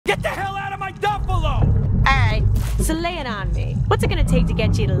So lay it on me. What's it gonna take to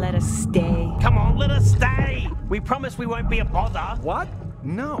get you to let us stay? Come on, let us stay. We promise we won't be a bother. What?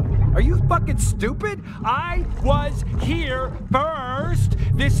 No. Are you fucking stupid? I was here first.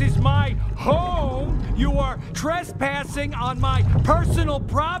 This is my home. You are trespassing on my personal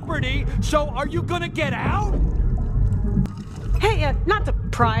property. So are you gonna get out? Hey, not to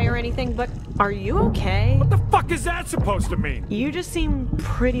pry or anything, but are you okay? What the fuck is that supposed to mean? You just seem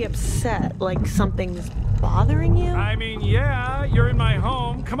pretty upset, like something's bothering you? I mean, yeah, you're in my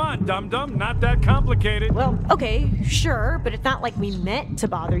home. Come on, dum-dum, not that complicated. Well, okay, sure, but it's not like we meant to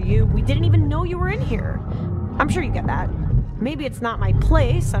bother you. We didn't even know you were in here. I'm sure you get that. Maybe it's not my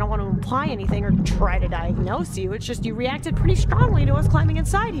place. I don't want to imply anything or try to diagnose you. It's just you reacted pretty strongly to us climbing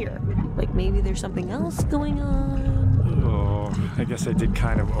inside here. Like maybe there's something else going on. Oh, I guess I did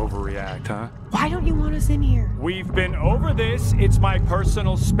kind of overreact, huh? Why don't you want us in here? We've been over this. It's my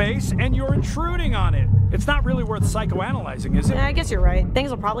personal space, and you're intruding on it. It's not really worth psychoanalyzing, is it? I guess you're right.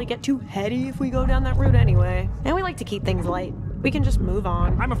 Things will probably get too heady if we go down that route anyway. And we like to keep things light. We can just move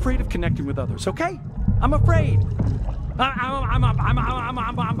on. I'm afraid of connecting with others, okay? I'm afraid. I'm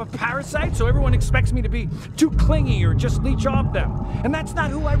a parasite, so everyone expects me to be too clingy or just leech off them. And that's not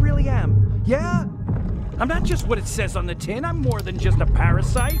who I really am. Yeah? I'm not just what it says on the tin. I'm more than just a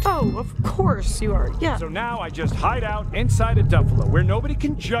parasite. Oh, of course you are. Yeah. So now I just hide out inside a duffalo where nobody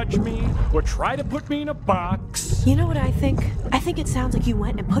can judge me or try to put me in a box. You know what I think? I think it sounds like you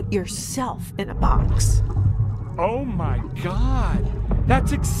went and put yourself in a box. Oh my God.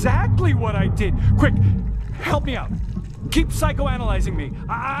 That's exactly what I did. Quick, help me out. Keep psychoanalyzing me.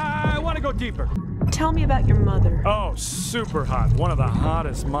 I want to go deeper. Tell me about your mother. Oh, super hot. One of the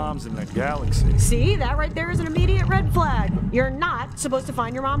hottest moms in the galaxy. See, that right there is an immediate red flag. You're not supposed to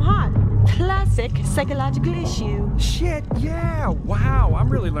find your mom hot. Classic psychological issue. Shit, yeah. Wow, I'm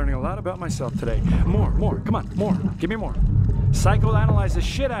really learning a lot about myself today. More. Come on, more. Give me more. Psychoanalyze the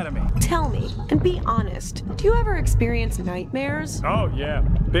shit out of me. Tell me, and be honest, do you ever experience nightmares? Oh, yeah.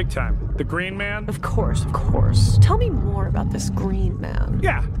 Big time. The Green Man? Of course. Tell me more about this Green Man.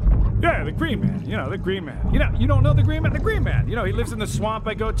 Yeah, the Green Man. You know, the Green Man. You don't know the Green Man? The Green Man. You know, he lives in the swamp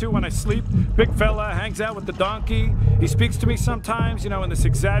I go to when I sleep. Big fella, hangs out with the donkey. He speaks to me sometimes, in this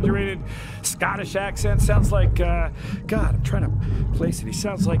exaggerated Scottish accent. Sounds like, God, I'm trying to place it. He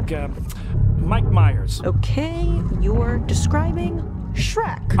sounds like, Mike Myers. Okay, you're describing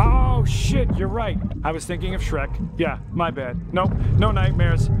Shrek. Oh, shit, you're right. I was thinking of Shrek. Yeah, my bad. Nope, no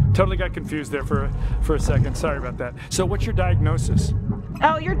nightmares. Totally got confused there for a second. Sorry about that. So what's your diagnosis?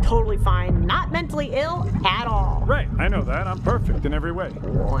 Oh, you're totally fine. Not mentally ill at all. Right, I know that. I'm perfect in every way.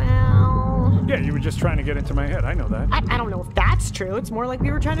 Well... Yeah, you were just trying to get into my head. I know that. I don't know if that's true. It's more like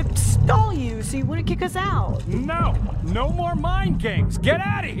we were trying to stall you so you wouldn't kick us out. No more mind games. Get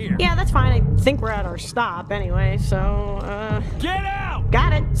out of here. Yeah, that's fine. I think we're at our stop anyway, so, Get out!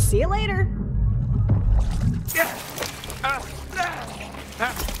 Got it. See you later. Yeah.